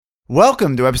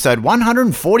Welcome to episode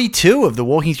 142 of the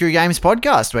Walking Through Games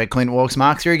podcast, where Clint walks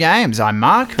Mark through games. I'm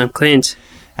Mark. I'm Clint.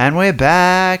 And we're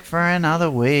back for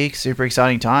another week. Super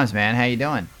exciting times, man. How you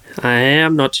doing? I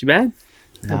am not too bad.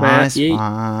 How Nice about you?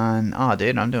 one. Oh,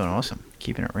 dude, I'm doing awesome.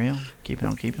 Keeping it real. Keeping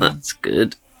on. That's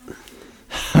good.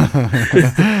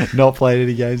 Not played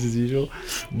any games as usual.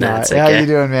 That's How okay. you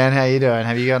doing, man? How you doing?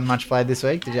 Have you gotten much played this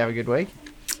week? Did you have a good week?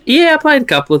 Yeah, I played a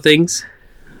couple of things.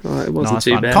 Oh, it wasn't Nice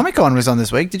too one. bad. Comic-Con was on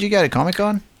this week. Did you go to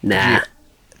Comic-Con? Nah. Did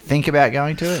you think about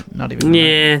going to it? Not even.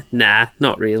 Yeah, nah,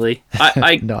 not really.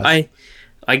 I Nice.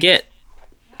 I get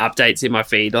updates in my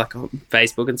feed, like on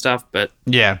Facebook and stuff, but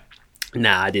Yeah.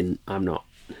 nah, I didn't. I'm not.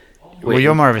 Well,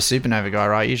 you're more of a Supernova guy,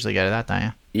 right? You usually go to that, don't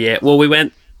you? Yeah, well, we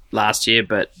went last year,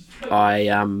 but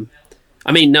I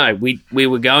mean, no, we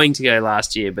were going to go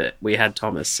last year, but we had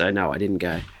Thomas, so no, I didn't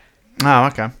go. Oh,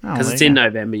 okay. Because it's in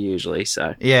November usually,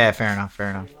 so. Yeah, fair enough.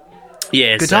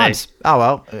 Yeah, Good so, times. Oh,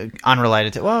 well,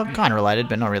 unrelated to... Well, kind of related,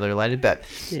 but not really related. But,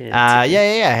 Yeah,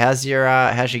 yeah. How's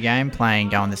your game playing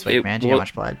going this week, man? Did you get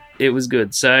much played? It was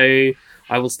good. So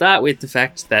I will start with the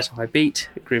fact that I beat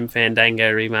Grim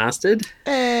Fandango Remastered.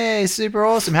 Hey, super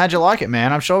awesome. How'd you like it,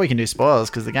 man? I'm sure we can do spoilers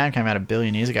because the game came out a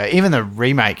billion years ago. Even the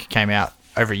remake came out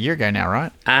over a year ago now,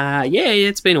 right? Yeah,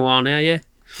 it's been a while now, yeah.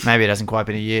 Maybe it hasn't quite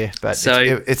been a year, but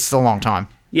So- it's still a long time.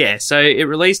 Yeah, so it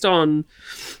released on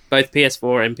both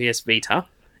PS4 and PS Vita,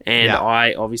 and Yeah.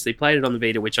 I obviously played it on the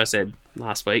Vita, which I said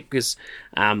last week, because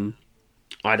I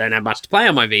don't have much to play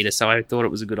on my Vita, so I thought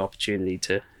it was a good opportunity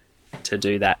to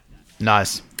do that.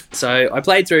 Nice. So I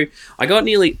played through. I got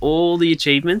nearly all the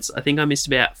achievements. I think I missed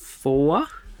about 4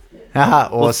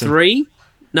 Haha, or awesome. 3.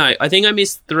 No, I think I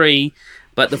missed 3,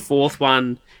 but the 4th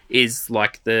one is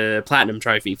like the platinum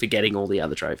trophy for getting all the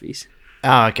other trophies.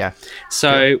 Oh, okay.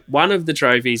 So one of the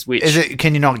trophies, which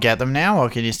Can you not get them now, or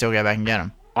can you still go back and get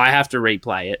them? I have to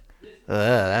replay it. Ugh,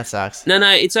 that sucks. No,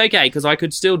 it's okay because I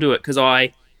could still do it because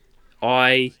I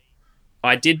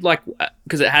did like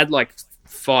because it had like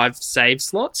 5 save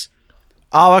slots.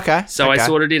 Oh, okay. So okay. I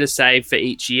sort of did a save for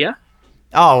each year.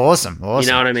 Oh, awesome. You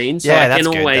know what I mean? So Yeah, I that's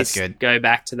can good, always that's good. go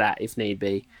back to that if need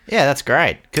be. Yeah, that's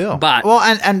great. Cool. But- well,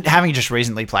 and having just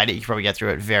recently played it, you can probably get through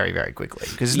it very, very quickly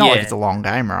because it's not like Yeah. it's a long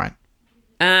game, right?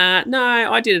 No,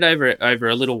 I did it over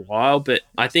a little while, but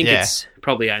I think Yeah. it's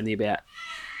probably only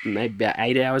maybe about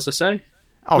 8 hours or so.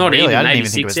 Oh, Not really? even, I didn't maybe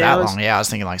even think it was 6 that hours. long. Yeah, I was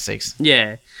thinking like 6.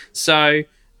 Yeah. So,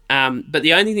 but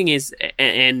the only thing is,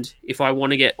 and if I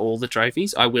want to get all the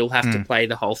trophies, I will have to play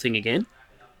the whole thing again.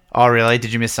 Oh, really?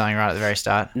 Did you miss something right at the very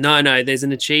start? No, there's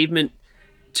an achievement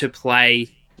to play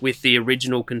with the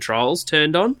original controls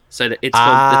turned on, so that it's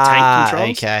called the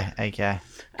tank controls. Okay.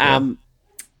 Well,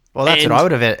 Well, that's what I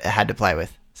would have had to play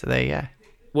with. So there you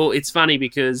go. it's funny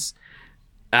because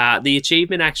the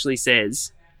achievement actually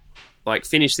says, like,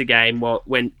 finish the game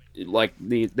when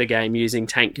the game using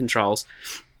tank controls,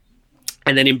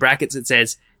 and then in brackets it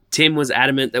says Tim was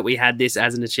adamant that we had this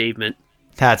as an achievement.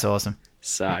 That's awesome.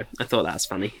 So I thought that was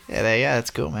funny. Yeah, there you go. That's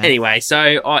cool, man. Anyway, so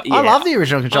I yeah. love the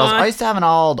original controls. I- I used to have an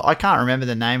old... I can't remember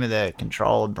the name of the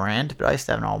controller brand, but I used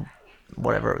to have an old...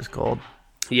 whatever it was called.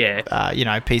 Yeah,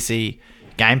 PC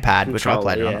gamepad, which I Controller,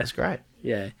 played it on. yeah. It was great.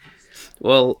 yeah.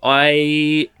 Well,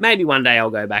 maybe one day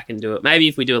I'll go back and do it. Maybe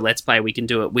if we do a Let's Play, we can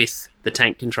do it with the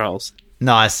tank controls.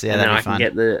 Nice. Yeah, And then that'd I be fun.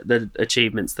 can get the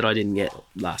achievements that I didn't get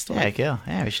last time. Yeah, cool.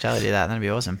 Yeah, we should totally do that. That'd be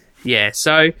awesome. Yeah,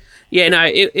 so, yeah, no,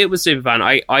 it was super fun.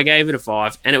 I gave it a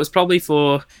 5, and it was probably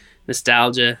for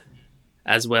nostalgia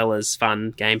as well as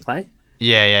fun gameplay.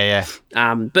 Yeah.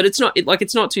 But it's not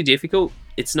it's not too difficult.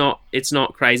 It's not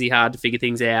crazy hard to figure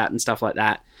things out and stuff like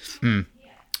that.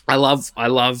 I love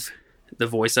the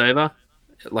voiceover.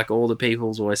 Like, all the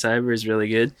people's voiceover is really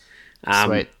good.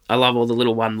 Sweet. I love all the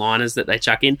little one-liners that they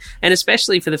chuck in, and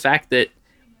especially for the fact that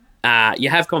you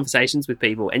have conversations with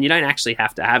people and you don't actually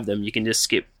have to have them. You can just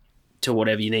skip to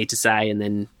whatever you need to say and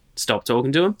then stop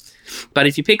talking to them. But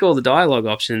if you pick all the dialogue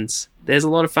options, there's a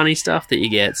lot of funny stuff that you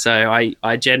get. So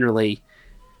I generally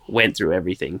went through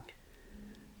everything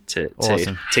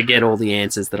Awesome. to get all the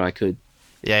answers that I could.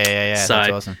 Yeah. So,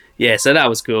 That's awesome. Yeah, so that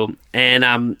was cool. And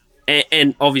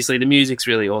obviously the music's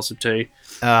really awesome too.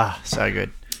 Ah, so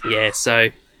good. Yeah, so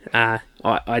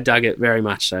I dug it very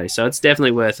much so. So it's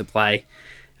definitely worth a play.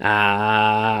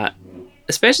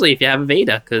 Especially if you have a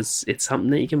Vita, because it's something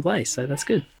that you can play, so that's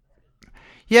good.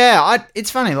 Yeah, it's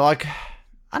funny. Like,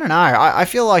 I don't know. I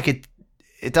feel like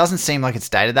it doesn't seem like it's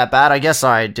dated that bad. I guess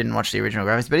I didn't watch the original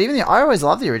graphics, but I always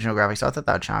loved the original graphics. I thought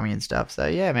they were charming and stuff. So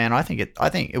yeah, man, I think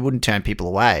it wouldn't turn people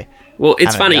away. Well,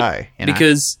 it's Have a funny go, you know?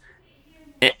 because,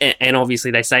 and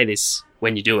obviously they say this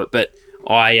when you do it, but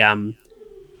I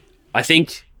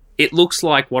think it looks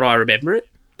like what I remember it,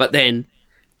 but then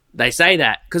they say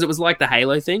that because it was like the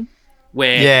Halo thing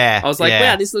where Yeah, I was like,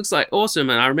 yeah. wow, this looks like awesome.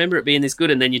 And I remember it being this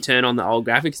good. And then you turn on the old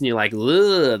graphics and you're like,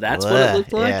 ugh, that's what it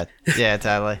looked like. Yeah,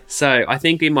 totally. So I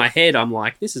think in my head, I'm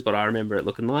like, this is what I remember it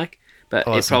looking like. But it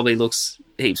Awesome. probably looks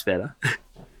heaps better.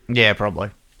 Yeah,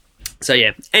 probably. So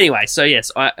yeah. Anyway, so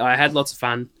yes, I had lots of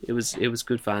fun. It was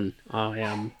good fun.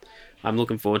 I'm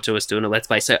looking forward to us doing a Let's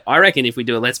Play. So I reckon if we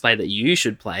do a Let's Play that you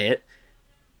should play it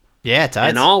Yeah, totally.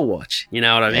 and I'll watch. You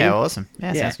know what I mean? Yeah, awesome.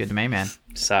 Yeah, Yeah. sounds good to me, man.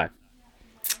 So,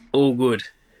 all good.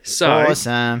 So,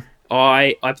 Awesome.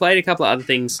 I played a couple of other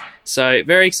things. So,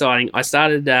 very exciting. I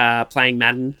started playing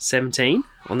Madden 17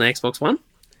 on the Xbox One.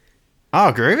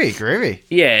 Oh, groovy.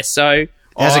 Yeah, so...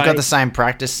 Has it got the same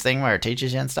practice thing where it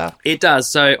teaches you and stuff? It does.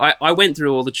 So, I went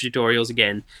through all the tutorials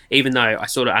again, even though I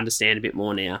sort of understand a bit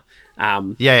more now.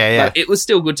 Yeah. But it was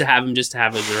still good to have them just to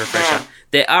have as a refresher.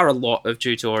 There are a lot of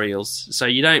tutorials, so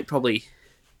you don't probably...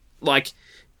 Like,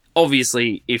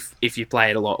 obviously, if you play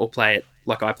it a lot or play it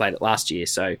like I played it last year,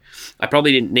 so I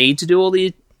probably didn't need to do all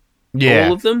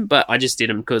of them, but I just did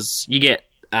them because you get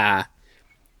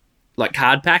like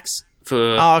card packs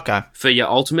for your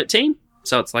ultimate team.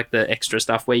 So it's like the extra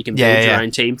stuff where you can build your own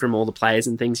team from all the players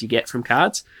and things you get from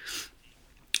cards.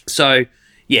 So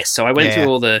yes, so I went through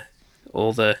all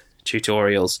the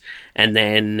tutorials, and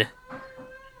then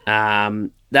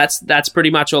that's pretty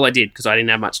much all I did because I didn't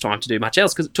have much time to do much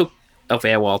else because it took a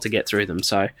fair while to get through them.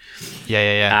 So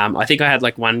Yeah. I think I had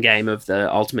like one game of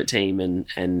the ultimate team,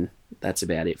 and that's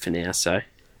about it for now. So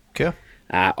Cool.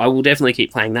 I will definitely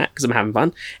keep playing that because I'm having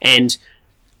fun. And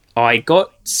I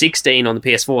got 16 on the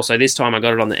PS4, so this time I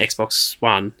got it on the Xbox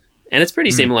One, and it's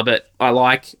pretty similar. But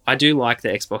I do like the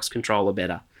Xbox controller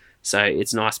better, so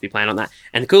it's nice to be playing on that.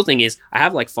 And the cool thing is, I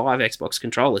have like 5 Xbox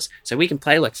controllers, so we can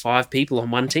play like 5 people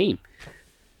on one team.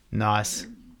 Nice.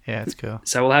 Yeah, it's cool.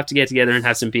 So we'll have to get together and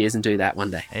have some beers and do that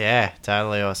one day. Yeah,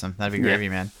 totally awesome. That'd be groovy,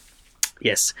 man.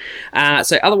 Yes.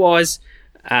 So otherwise,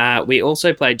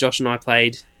 Josh and I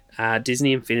played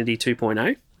Disney Infinity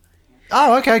 2.0.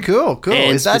 Oh, okay, cool.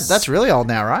 And That's really old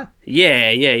now, right?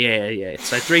 Yeah.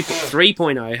 So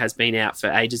 3.0 has been out for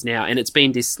ages now, and it's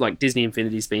been Disney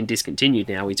Infinity's been discontinued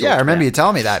now. I remember you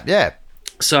telling me that. Yeah.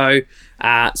 So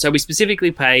we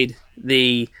specifically played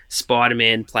the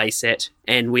Spider-Man playset,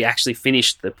 and we actually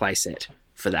finished the playset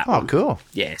for that one. Oh, cool.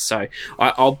 Yeah, so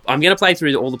I'm going to play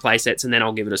through all the playsets, and then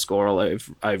I'll give it a score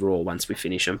overall once we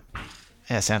finish them.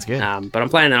 Yeah, sounds good. But I'm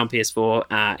playing that on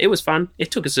PS4. It was fun.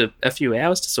 It took us a few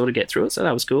hours to sort of get through it, so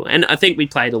that was cool. And I think we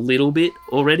played a little bit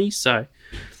already, so...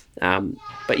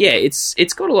 but yeah,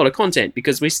 it's got a lot of content,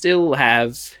 because we still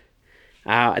have...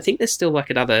 I think there's still like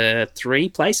another 3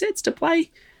 playsets to play.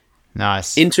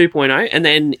 Nice. In 2.0, and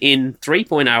then in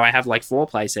 3.0 I have like 4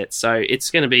 playsets, so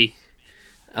it's going to be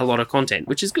a lot of content,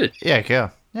 which is good. Yeah, cool.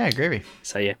 Yeah, groovy.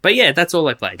 So yeah, but yeah, that's all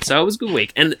I played. So it was a good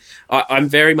week, and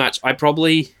I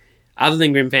probably, other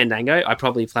than Grim Fandango, I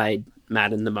probably played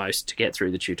Madden the most to get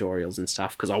through the tutorials and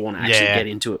stuff, because I want to actually get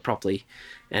into it properly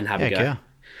and have a go.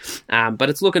 Cool. But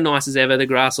it's looking nice as ever. The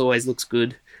grass always looks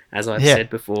good, as I've said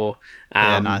before.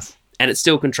 Nice. And it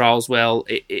still controls well.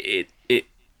 It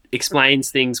explains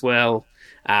things well,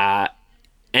 and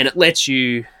it lets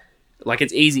you, like,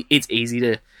 it's easy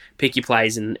to pick your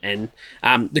plays, and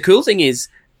the cool thing is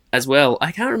as well,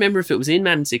 I can't remember if it was in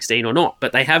Madden 16 or not,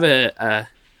 but they have a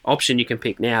option you can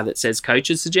pick now that says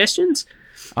coaches suggestions.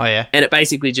 Oh yeah. And it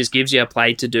basically just gives you a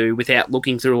play to do without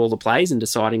looking through all the plays and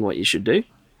deciding what you should do.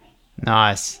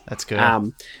 Nice. That's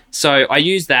good. So I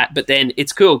use that, but then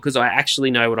it's cool because I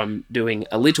actually know what I'm doing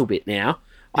a little bit now.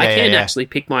 I can actually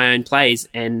pick my own plays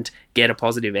and get a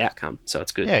positive outcome, so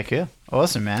it's good. Yeah, cool.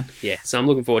 Awesome, man. Yeah, so I'm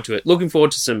looking forward to it. Looking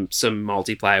forward to some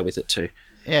multiplayer with it too.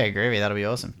 Yeah, groovy. That'll be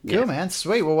awesome. Cool, man.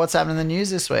 Sweet. Well, what's happening in the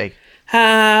news this week?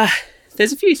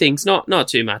 There's a few things, not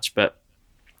too much, but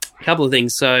a couple of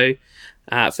things. So,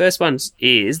 first one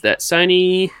is that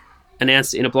Sony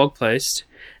announced in a blog post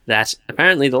that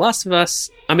apparently The Last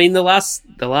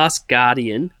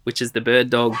Guardian, which is the Bird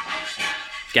Dog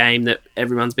game that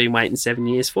everyone's been waiting 7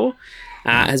 years for,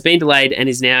 has been delayed and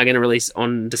is now going to release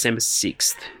on December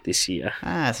 6th this year.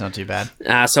 That's not too bad.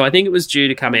 So I think it was due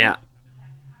to come out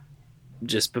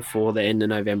just before the end of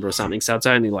November or something, so it's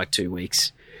only like 2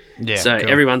 weeks. Yeah. So cool.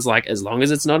 everyone's like, as long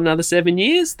as it's not another 7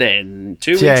 years, then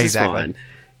 2 weeks is fine.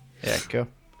 Yeah, cool.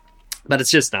 But it's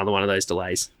just another one of those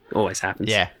delays. Always happens.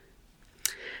 Yeah.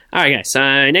 Okay,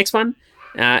 so next one,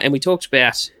 and we've talked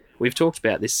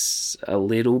about this a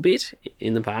little bit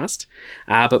in the past,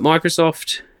 but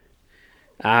Microsoft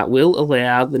will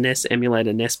allow the NES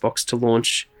emulator NESbox to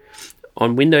launch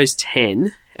on Windows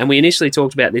 10, and we initially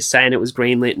talked about this saying it was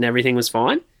greenlit and everything was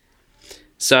fine.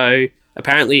 So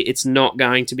apparently it's not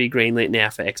going to be greenlit now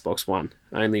for Xbox One,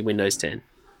 only Windows 10.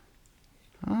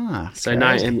 So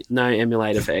crazy. no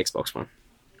emulator for Xbox One.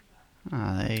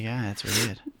 Oh, there you go. That's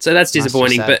weird. So that's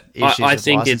disappointing, Must but just have I issues with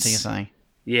think licensing or it's something.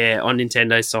 on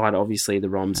Nintendo's side. Obviously, the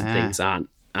ROMs and things aren't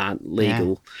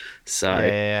legal, so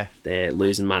Yeah. they're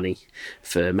losing money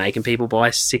for making people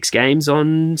buy 6 games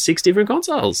on 6 different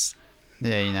consoles.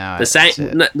 Yeah, you know. The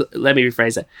same. No, let me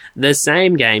rephrase that. The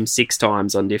same game 6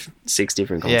 times on 6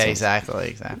 different consoles. Yeah,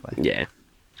 exactly. Yeah.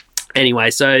 Anyway,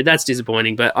 so that's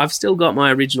disappointing, but I've still got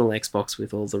my original Xbox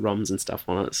with all the ROMs and stuff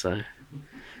on it, so...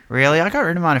 Really? I got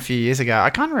rid of mine a few years ago. I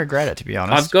kind of regret it, to be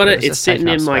honest. I've got it. was It's just sitting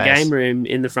taking in up my space. game room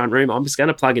in the front room. I'm just going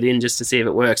to plug it in just to see if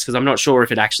it works, because I'm not sure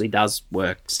if it actually does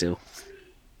work still.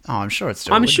 Oh, I'm sure it's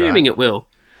still I'm would, assuming right? it will.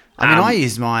 I mean, I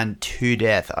used mine to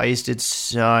death. I used it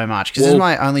so much because this is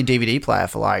my only DVD player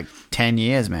for like 10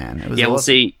 years, man. It was Yeah, awesome. well,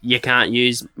 see, you can't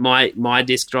use... My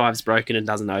disk drive's broken and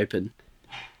doesn't open.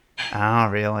 Oh,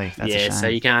 really? That's a shame. so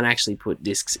you can't actually put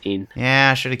discs in.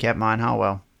 Yeah, I should have kept mine. Oh,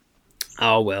 well.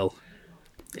 Oh, well.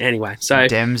 Anyway, so...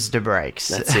 Dems de breaks.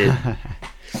 That's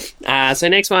it. So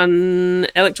next one,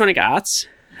 Electronic Arts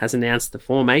has announced the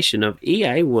formation of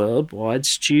EA Worldwide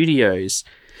Studios.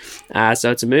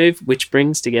 So it's a move which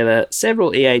brings together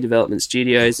several EA development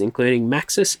studios, including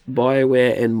Maxis,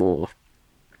 BioWare, and more.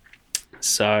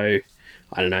 So,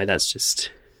 I don't know, that's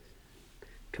just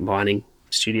combining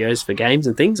studios for games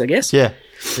and things, I guess. Yeah.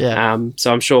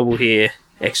 So I'm sure we'll hear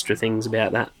extra things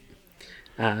about that.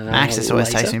 Maxis always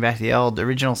later. takes me back to the old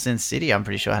original Sin City. I'm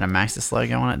pretty sure had a Maxis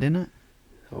logo on it, didn't it?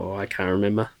 Oh, I can't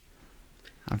remember.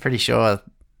 I'm pretty sure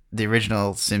the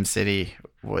original Sim City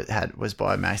was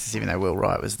by Maxis, even though Will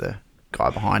Wright was the guy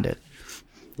behind it.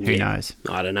 Who knows?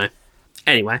 I don't know.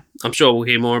 Anyway, I'm sure we'll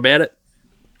hear more about it.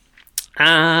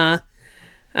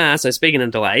 So speaking of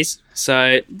delays,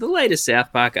 so the latest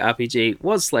South Park RPG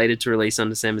was slated to release on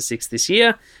December 6th this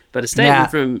year, but a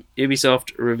statement from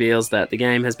Ubisoft reveals that the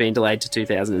game has been delayed to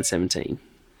 2017.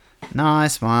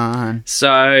 Nice one.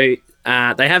 So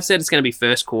they have said it's going to be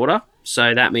first quarter,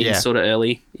 so that means sort of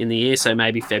early in the year, so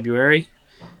maybe February.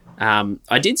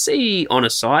 I did see on a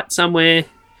site somewhere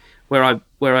where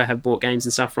I have bought games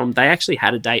and stuff from, they actually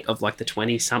had a date of like the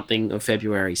 20-something of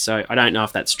February, so I don't know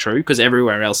if that's true, because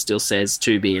everywhere else still says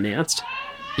to be announced.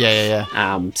 Yeah.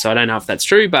 So I don't know if that's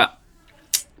true, but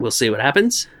we'll see what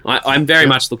happens. I'm very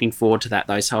much looking forward to that,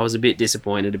 though, so I was a bit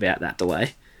disappointed about that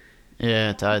delay.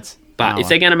 Yeah, toads. But if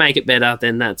they're going to make it better,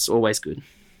 then that's always good.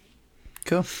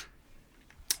 Cool.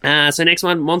 So next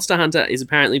one, Monster Hunter is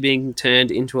apparently being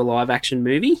turned into a live-action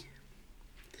movie.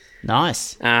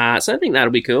 Nice. So I think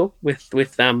that'll be cool with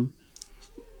the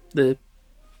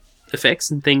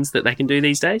effects and things that they can do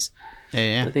these days.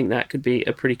 Yeah. I think that could be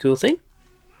a pretty cool thing.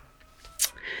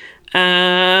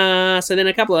 So then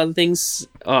a couple of other things.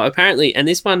 Apparently, and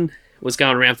this one was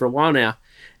going around for a while now,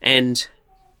 and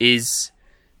it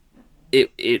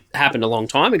happened a long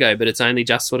time ago, but it's only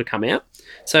just sort of come out.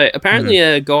 So apparently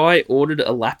a guy ordered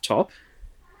a laptop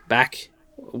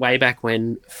way back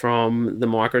when from the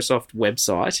Microsoft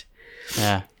website.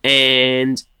 Yeah.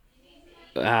 And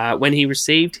when he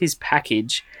received his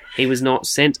package, he was not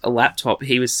sent a laptop.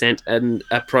 He was sent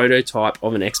a prototype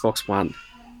of an Xbox One.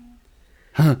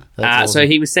 Awesome. So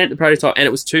he was sent the prototype, and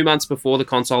it was 2 months before the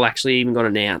console actually even got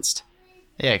announced.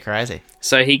 Yeah, crazy.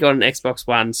 So he got an Xbox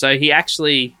One. So he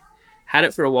actually had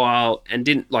it for a while and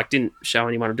didn't show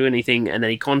anyone or do anything, and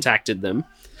then he contacted them.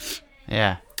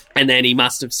 Yeah. And then he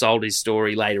must have sold his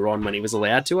story later on when he was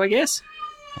allowed to, I guess.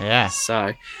 Yeah.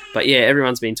 So, but yeah,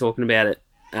 everyone's been talking about it.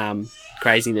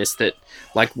 Craziness that,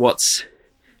 like, what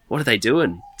are they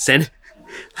doing?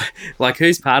 Like,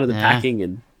 who's part of the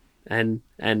packing and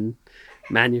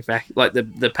manufacture, like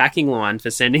the packing line for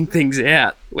sending things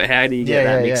out? How do you get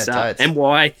that mixed up? Totes. And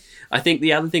why? I think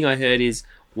the other thing I heard is,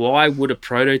 why would a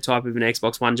prototype of an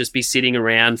Xbox One just be sitting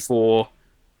around for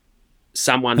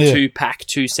someone to pack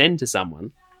to send to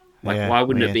someone? Like, why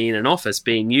wouldn't it be in an office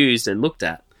being used and looked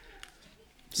at?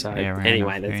 So,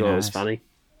 anyway, they thought it was funny.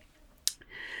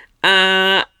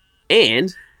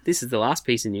 And this is the last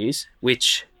piece of news,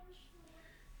 which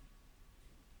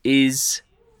is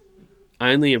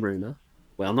only a rumour.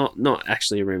 Well, not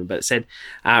actually a rumour, but it said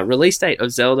release date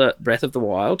of Zelda Breath of the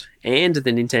Wild and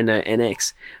the Nintendo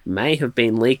NX may have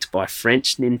been leaked by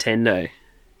French Nintendo.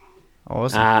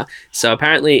 Awesome. So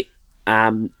apparently,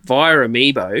 via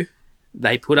Amiibo,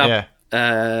 they put up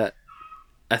a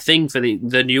thing for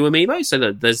the new Amiibo,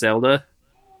 so the Zelda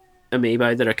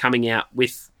Amiibo that are coming out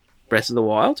with Breath of the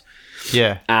Wild.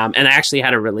 Yeah. And they actually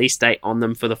had a release date on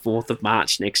them for the 4th of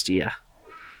March next year.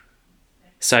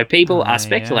 So people are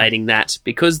speculating that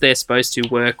because they're supposed to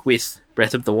work with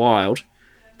Breath of the Wild,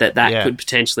 that could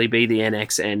potentially be the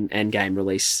NX and game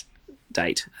release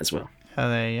date as well. Oh,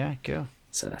 there you go. Cool.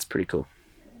 So that's pretty cool.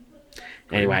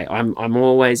 Anyway, I'm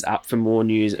always up for more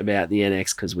news about the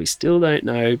NX because we still don't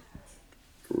know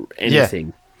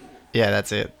anything. Yeah,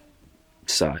 that's it.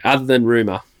 So, other than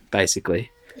rumor,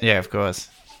 basically. Yeah, of course.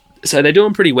 So they're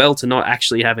doing pretty well to not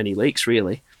actually have any leaks,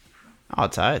 really. Oh,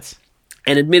 totes.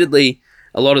 And admittedly,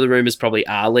 a lot of the rumors probably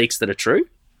are leaks that are true,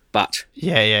 but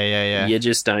yeah. you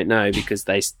just don't know because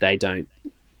they don't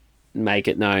make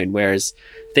it known. Whereas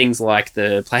things like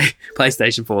the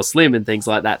PlayStation 4 Slim and things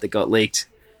like that got leaked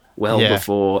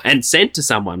before and sent to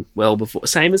someone well before,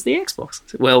 same as the Xbox,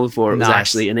 well before it was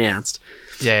actually announced.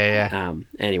 Yeah.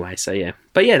 Anyway, so yeah.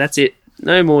 But yeah, that's it.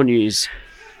 No more news.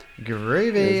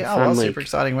 Groovy. Oh, well, super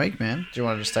exciting week, man. Do you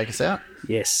want to just take us out?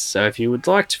 Yes. So if you would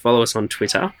like to follow us on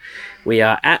Twitter, we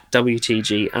are at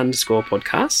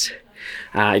WTG_podcast.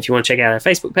 If you want to check out our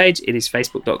Facebook page, it is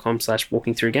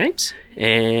facebook.com/walkingthroughgames.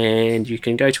 And you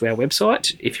can go to our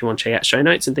website if you want to check out show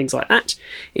notes and things like that.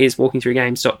 It is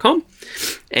walkingthroughgames.com.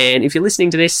 And if you're listening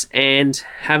to this and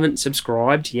haven't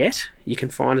subscribed yet, you can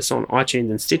find us on iTunes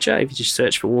and Stitcher if you just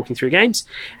search for Walking Through Games.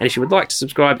 And if you would like to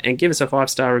subscribe and give us a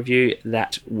 5-star review,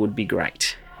 that would be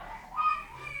great.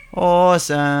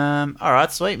 Awesome. All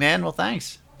right, sweet, man. Well,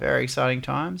 thanks. Very exciting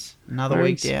times. Another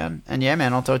week down. And yeah,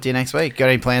 man, I'll talk to you next week. Got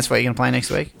any plans for what you're going to play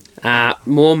next week?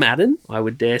 More Madden, I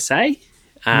would dare say.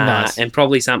 Nice. And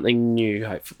probably something new,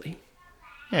 hopefully.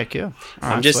 Yeah, cool.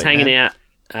 I'm just hanging out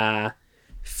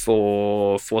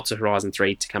for Forza Horizon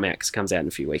 3 to come out because it comes out in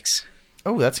a few weeks.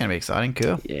 Oh, that's going to be exciting.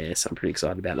 Cool. Yes, I'm pretty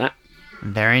excited about that.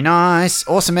 Very nice.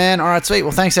 Awesome, man. All right, sweet.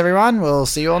 Well, thanks, everyone. We'll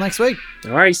see you all next week.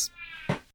 No worries.